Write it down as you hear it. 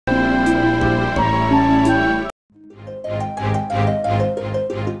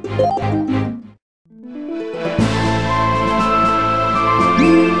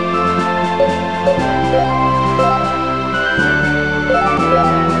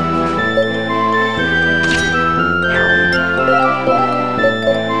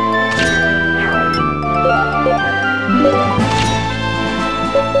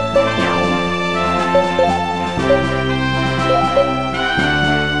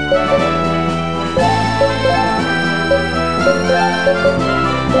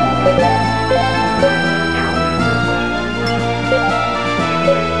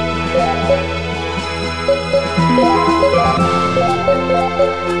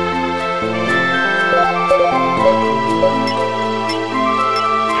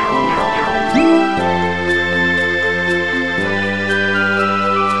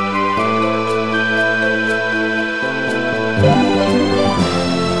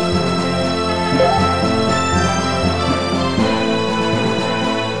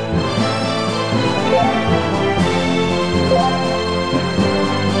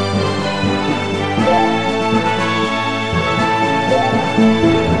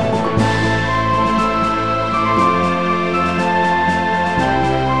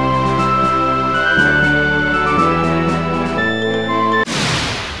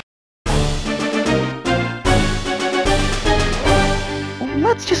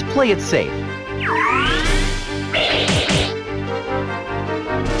Let's just play it safe.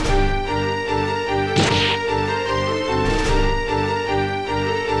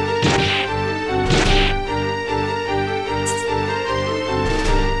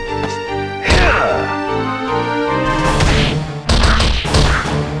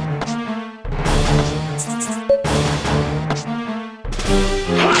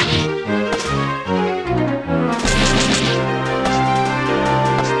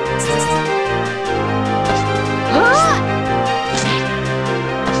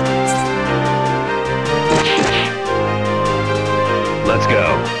 Let's go.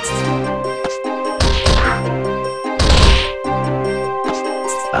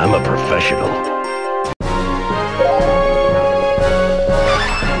 I'm a professional.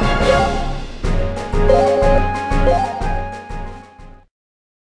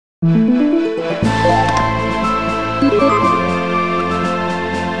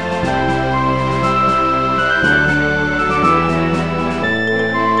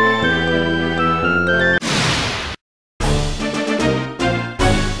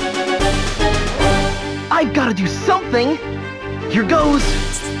 I've got to do something! Here goes!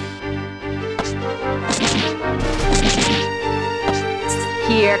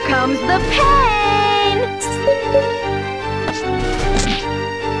 Here comes the pain!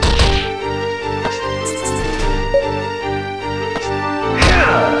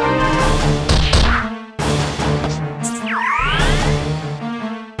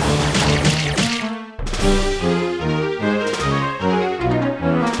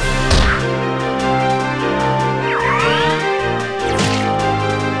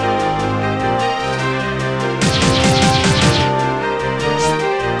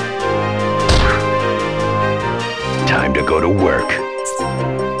 Time to go to work.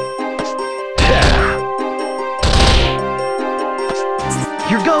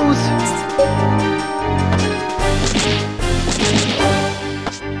 Here goes!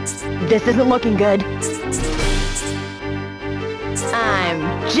 This isn't looking good. I'm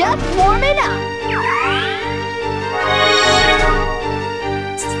just warming up.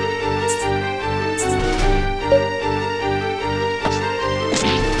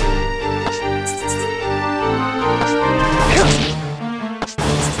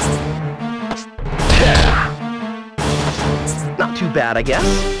 Not too bad, I guess.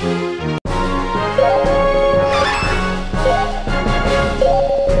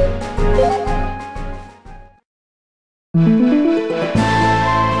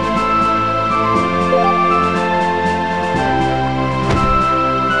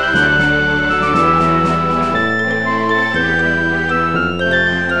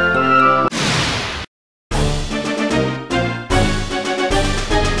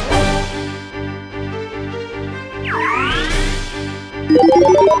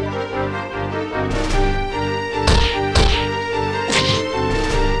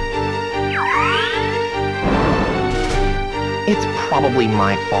 It's probably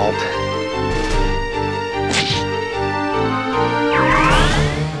my fault.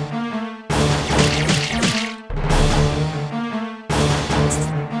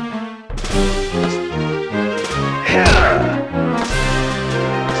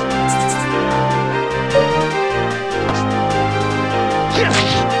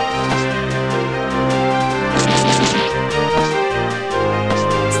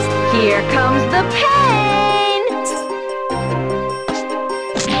 Here comes the pain!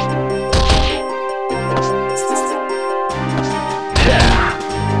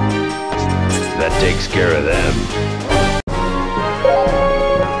 That takes care of them.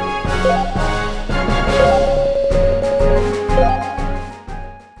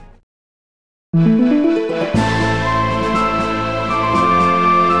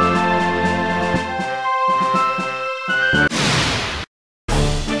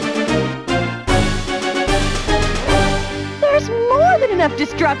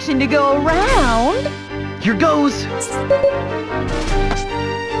 destruction to go around. Here goes!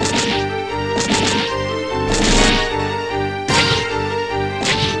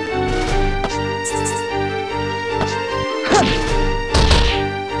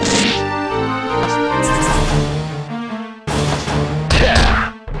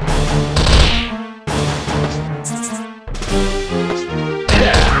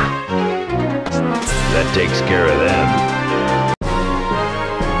 That takes care of them.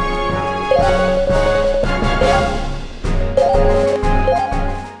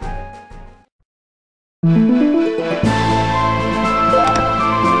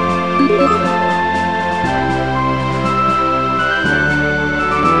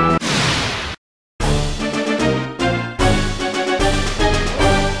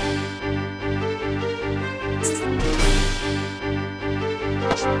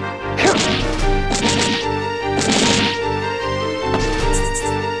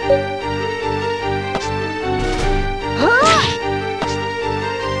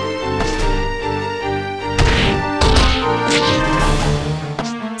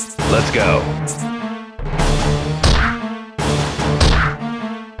 Let's go.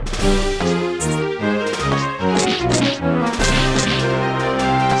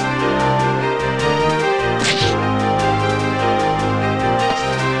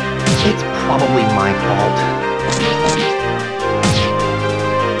 It's probably my fault.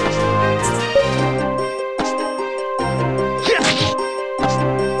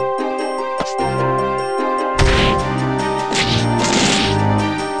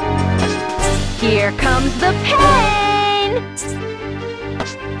 Here comes the pain!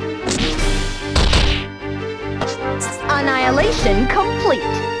 Annihilation complete.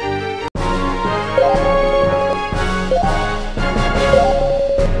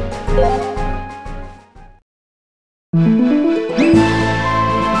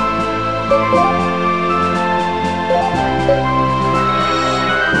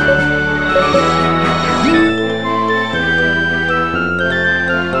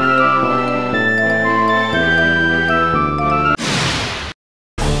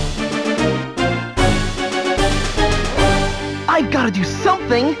 I've got to do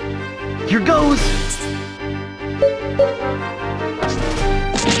something! Here goes!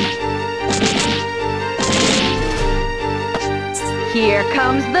 Here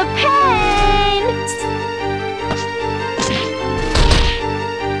comes the pain!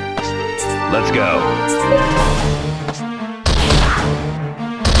 Let's go.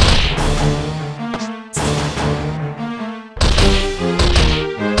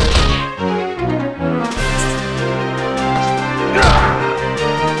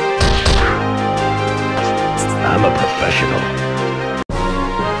 I'm a professional.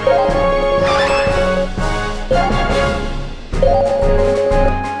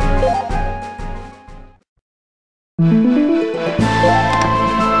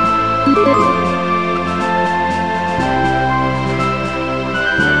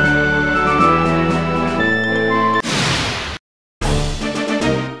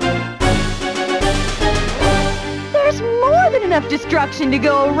 There's more than enough destruction to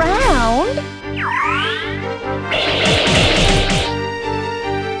go around.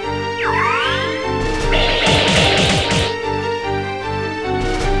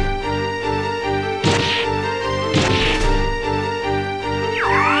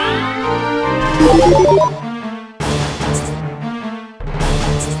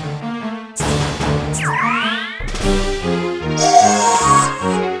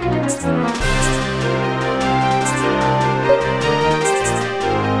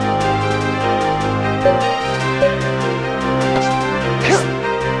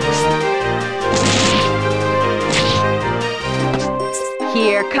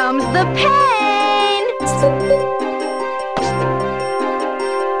 Here comes the pain!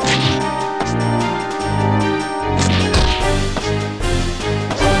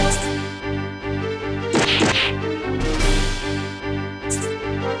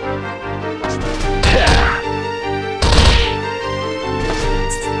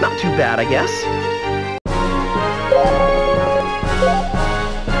 Not too bad, I guess.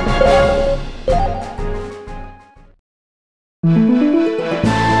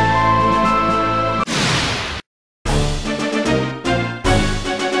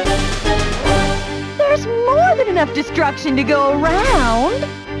 There's more than enough destruction to go around.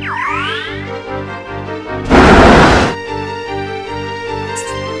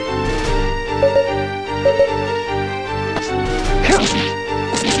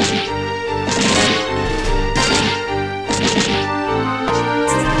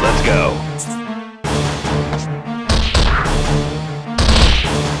 Let's go.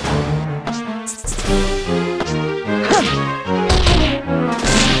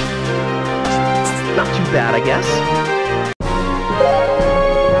 bad, I guess.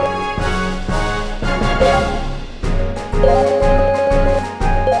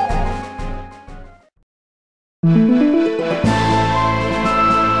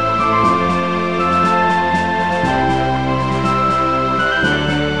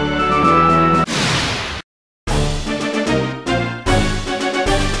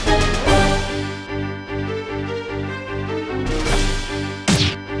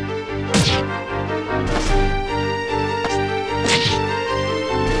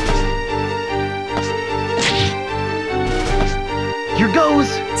 Here goes!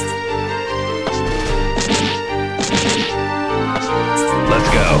 Let's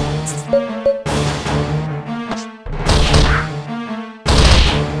go.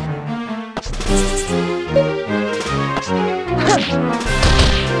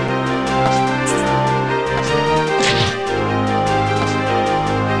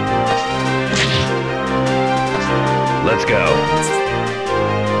 Let's go.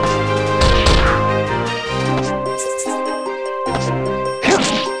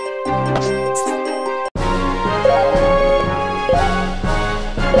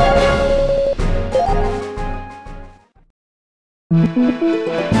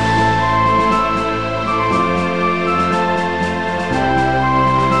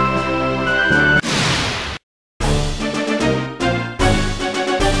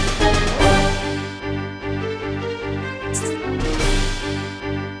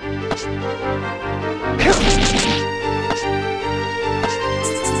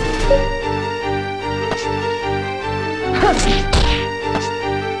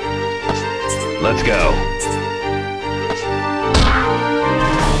 Let's go.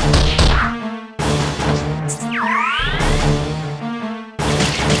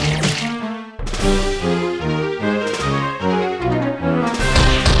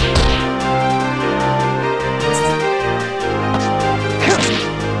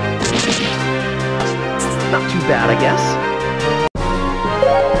 Not too bad, I guess.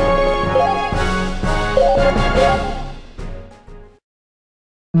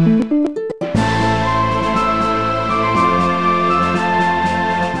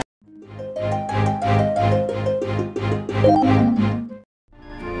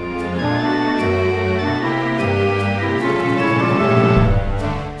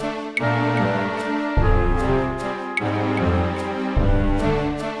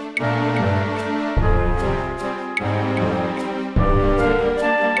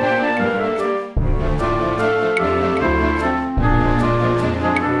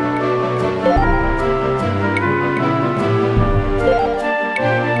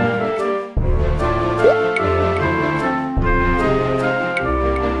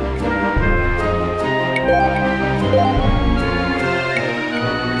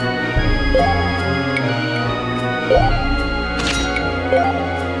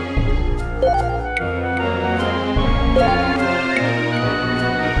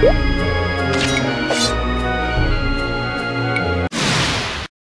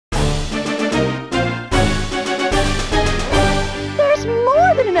 There's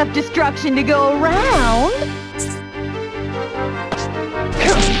more than enough destruction to go around.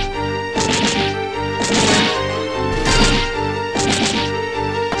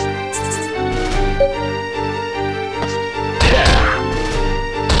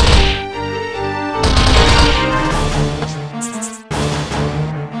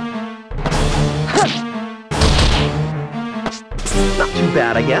 Not too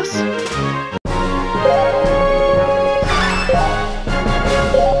bad, I guess.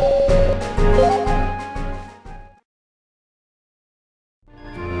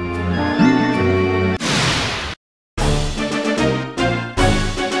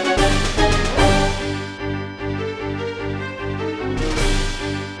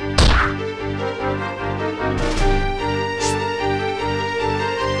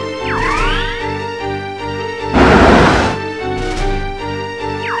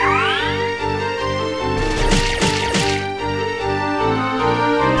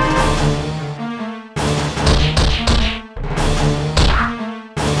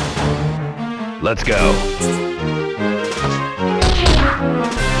 Let's go.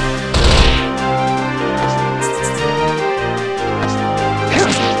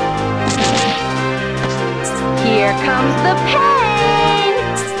 Here comes the pain!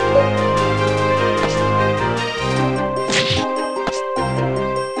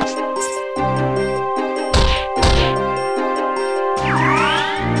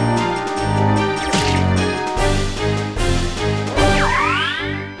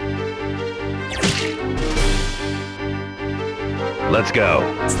 Let's go.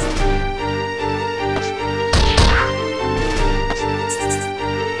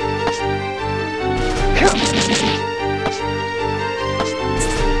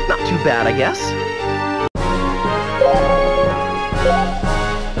 too bad, I guess.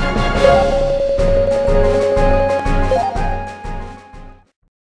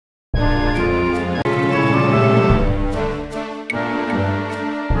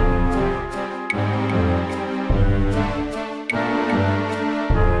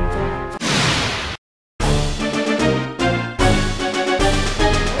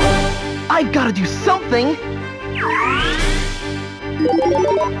 I've got to do something!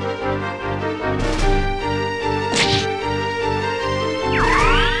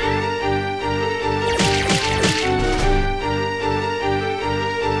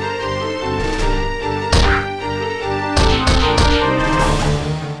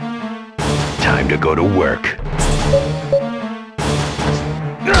 Time to go to work.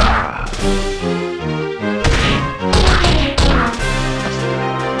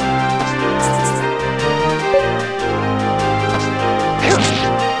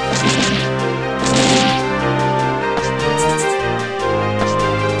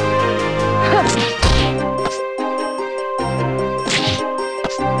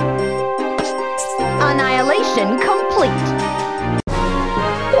 Annihilation complete.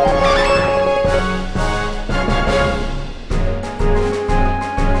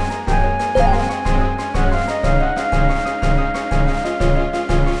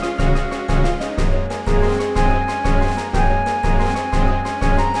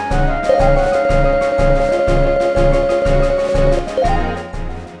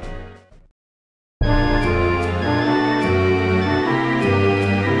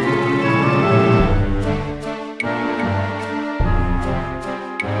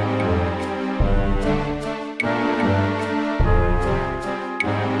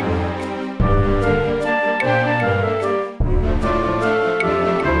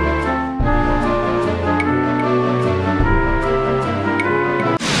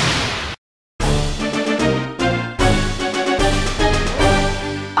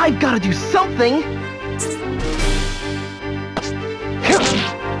 I've got to do something!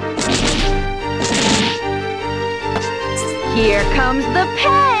 Here comes the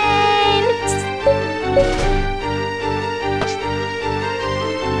pain!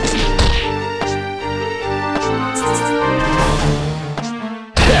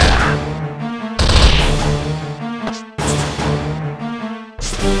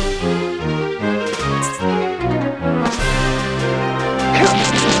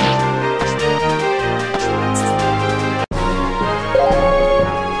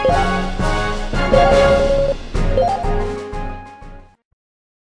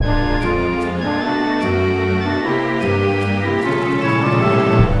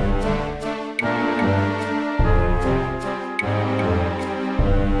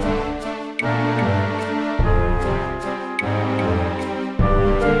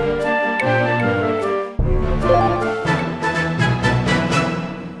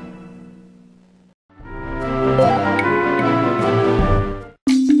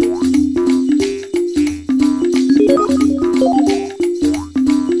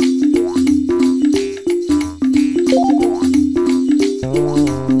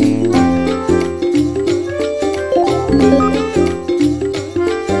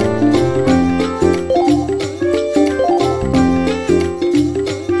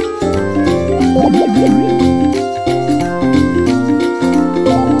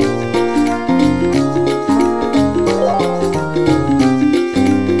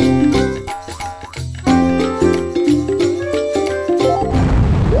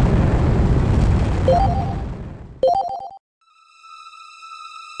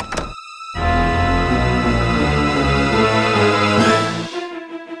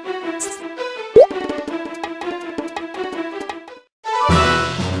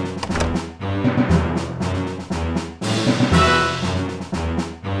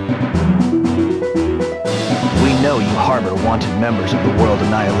 know you harbor wanted members of the World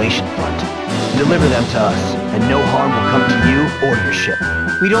Annihilation Front. Deliver them to us, and no harm will come to you or your ship.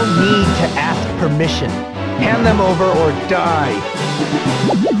 We don't need to ask permission. Hand them over or die.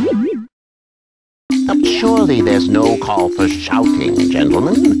 Surely there's no call for shouting,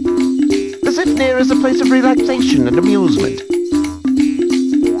 gentlemen. The Sphir is a place of relaxation and amusement.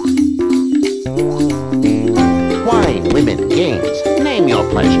 Wine, women, games. Name your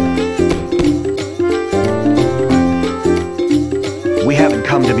pleasure. We haven't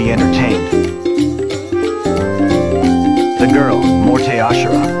come to be entertained. The girl, Morte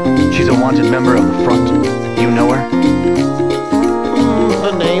Ashura. She's a wanted member of the Front. Do you know her?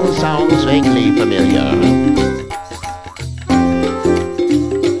 The name sounds vaguely familiar.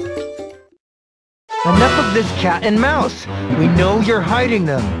 Enough of this cat and mouse. We know you're hiding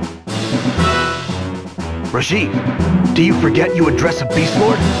them. Rajiv, do you forget you address a Beast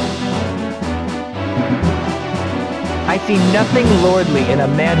Lord? I see nothing lordly in a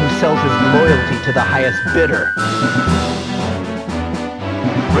man who sells his loyalty to the highest bidder.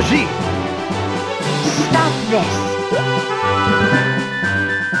 Rajiv! Stop this.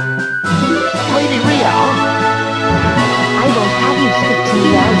 Lady Rhea! I won't have you speak to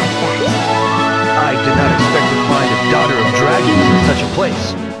me out like that. I did not expect to find a daughter of dragons in such a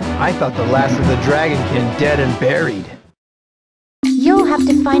place. I thought the last of the dragonkin dead and buried. You'll have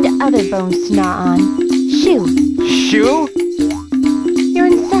to find other bones to gnaw on. Shoo! Shoo? Your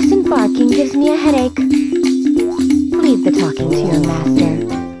incessant barking gives me a headache. Leave the talking to your master.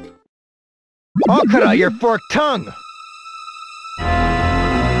 I'll cut out your forked tongue!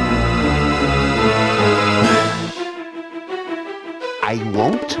 I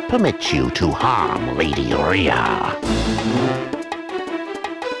won't permit you to harm Lady Rhea.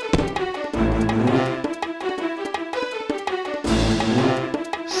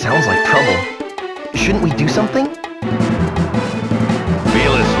 Sounds like trouble. Shouldn't we do something?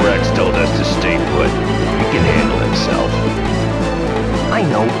 Fearless Rex told us to stay put. He can handle himself. I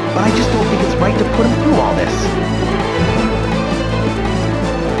know, but I just don't think it's right to put him through all this.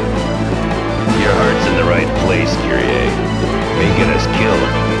 Your heart's in the right place, Kyrie. May get us killed,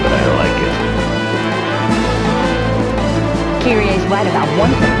 but I like it. Kyrie's right about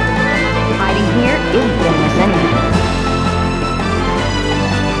one thing. Hiding here isn't getting us anywhere.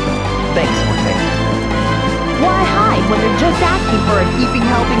 Thanks, Forte. Why hide when they're just asking for a heaping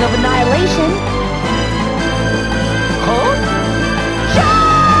helping of annihilation? Huh?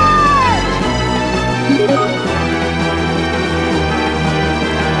 Charge!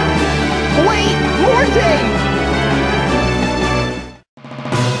 Wait! Forte!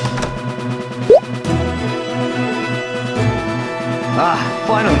 Ah,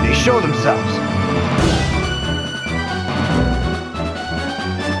 finally they show themselves.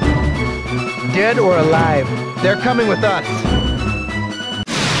 Dead or alive, they're coming with us.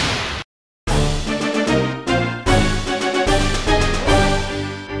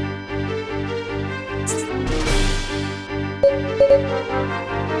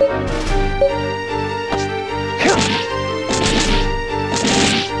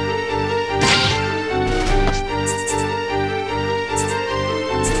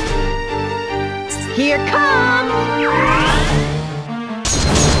 Here comes!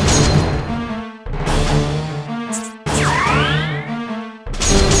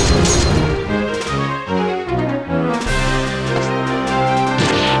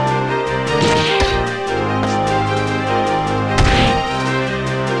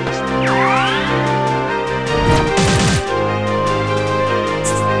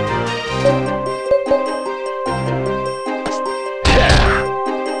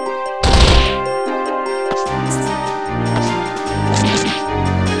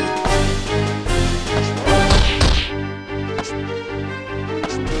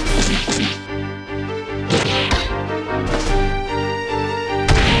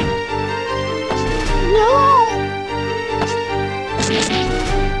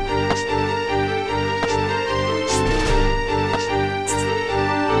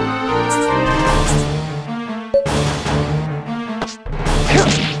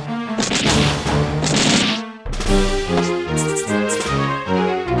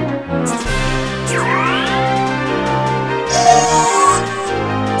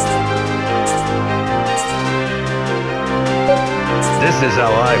 This is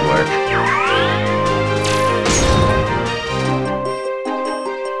how I work.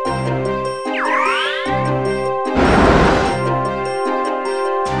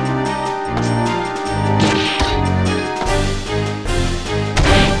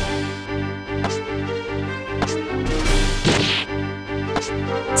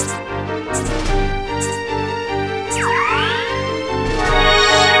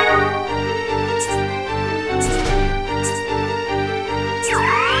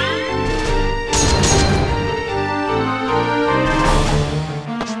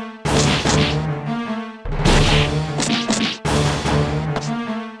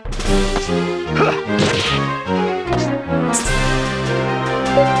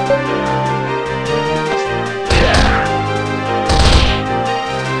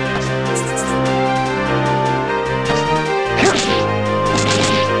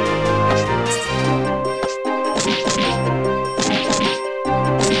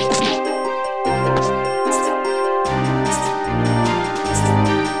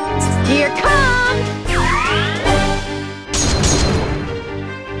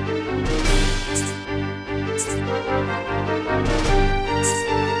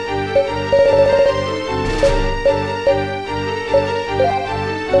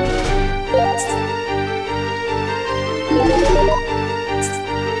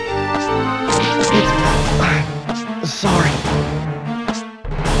 Sorry.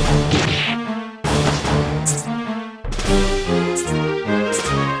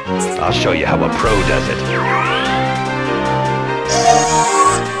 I'll show you how a pro does it.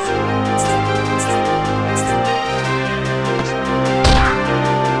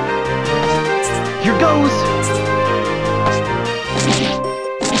 Here goes!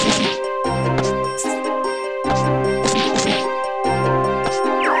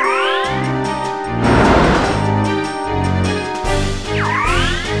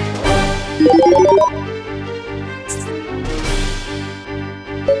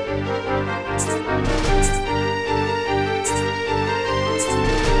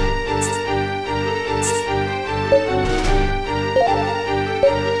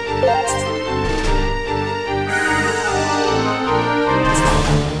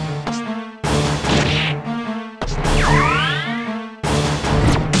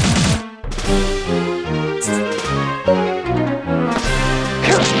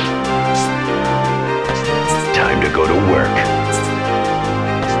 Time to go to work.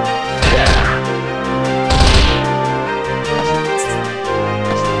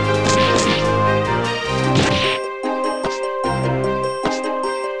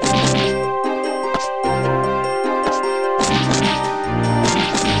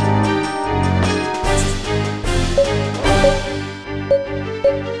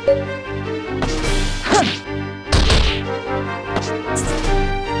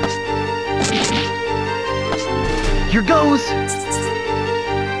 Here goes!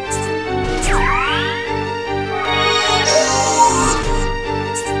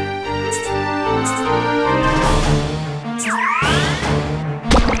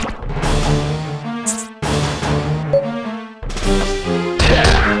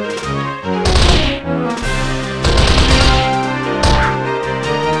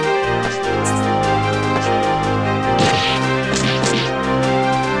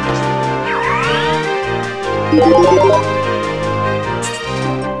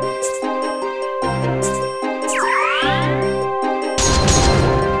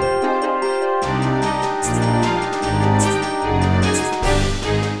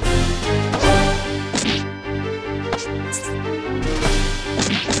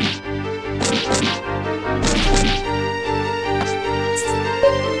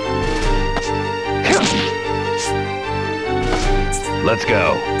 Let's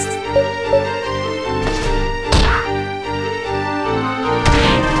go.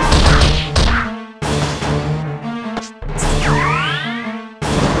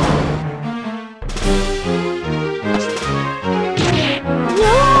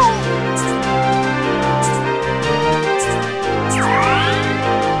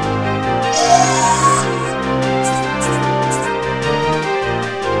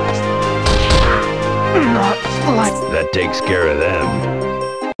 That takes care of them.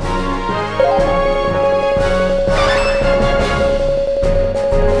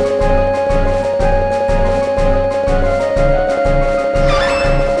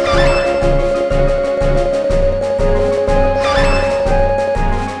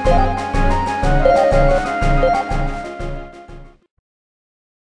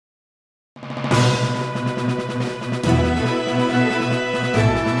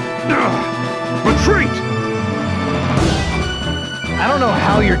 I don't know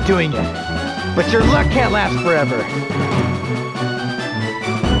how you're doing it, but your luck can't last forever.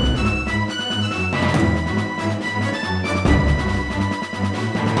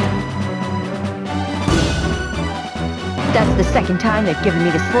 That's the second time they've given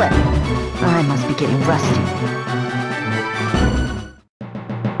me the slip. I must be getting rusty.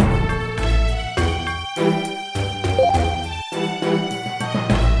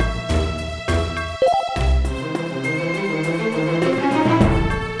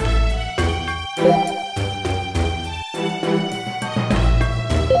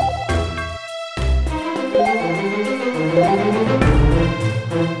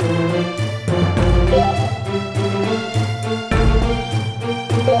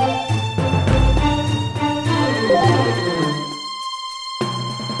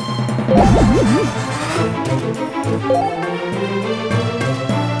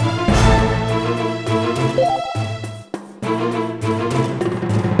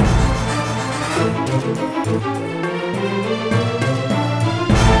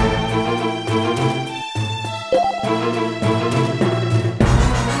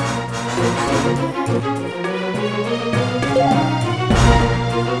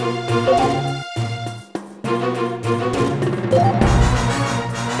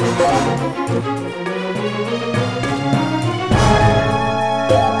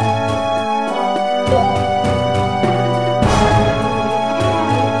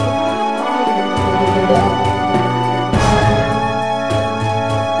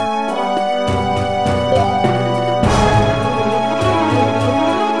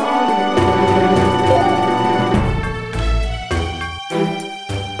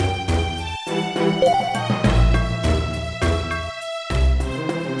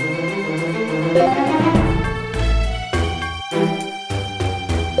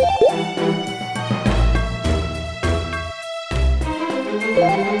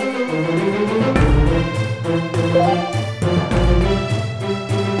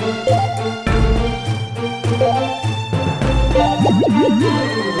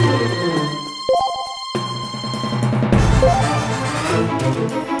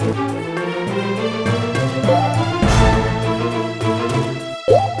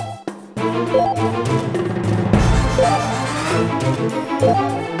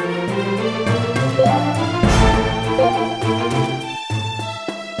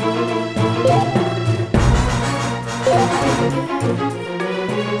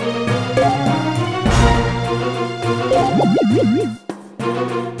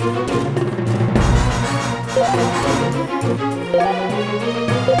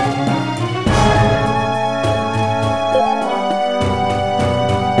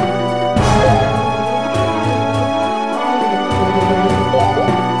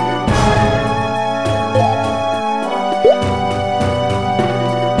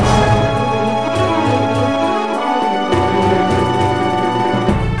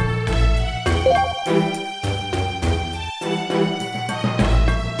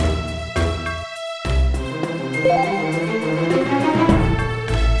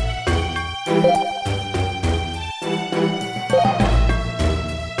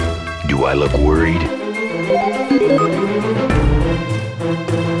 Do I look worried?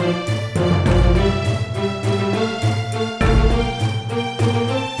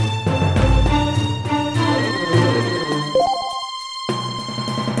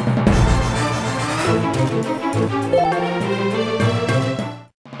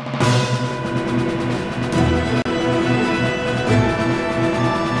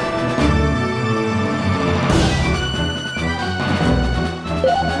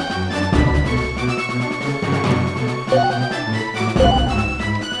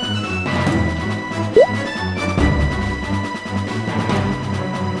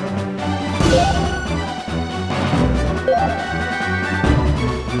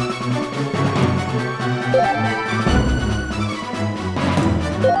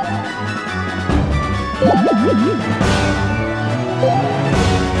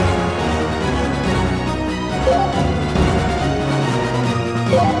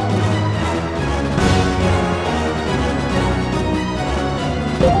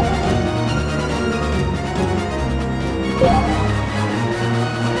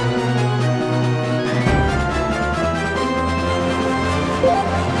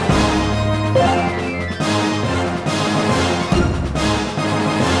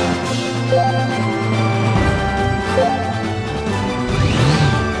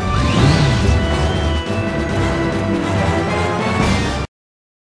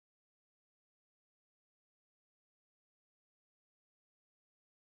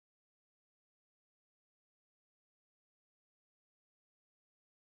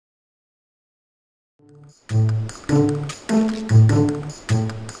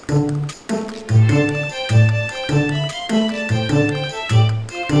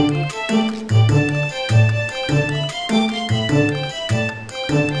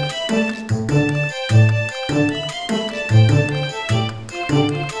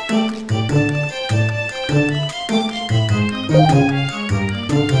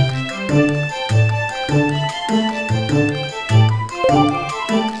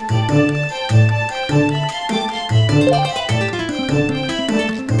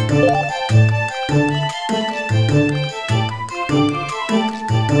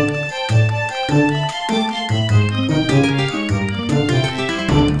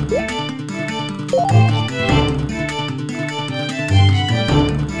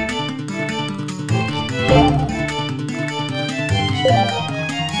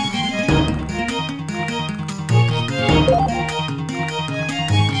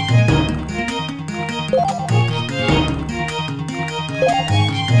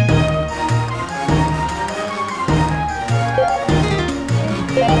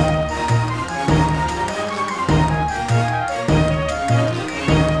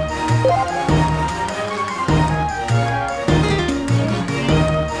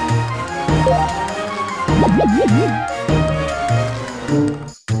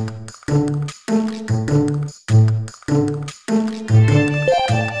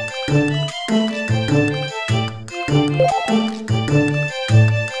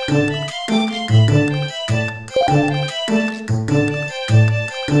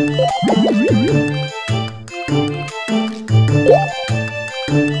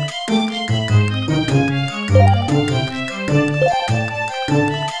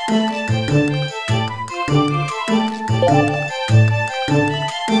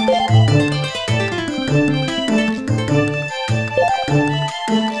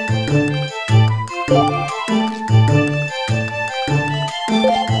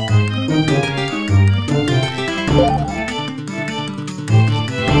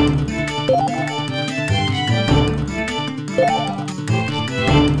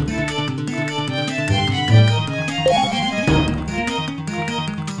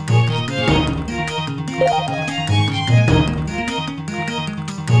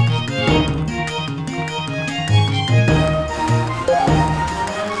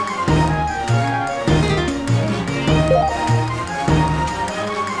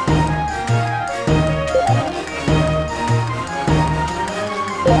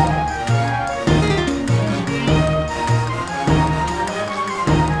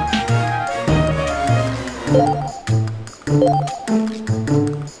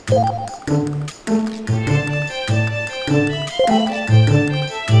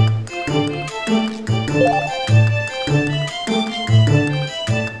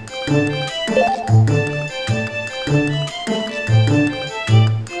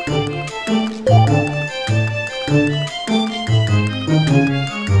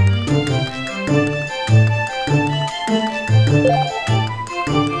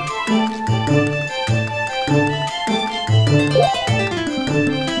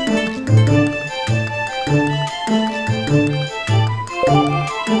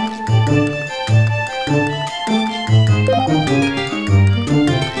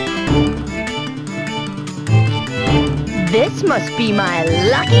 This must be my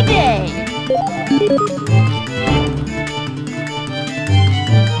lucky day.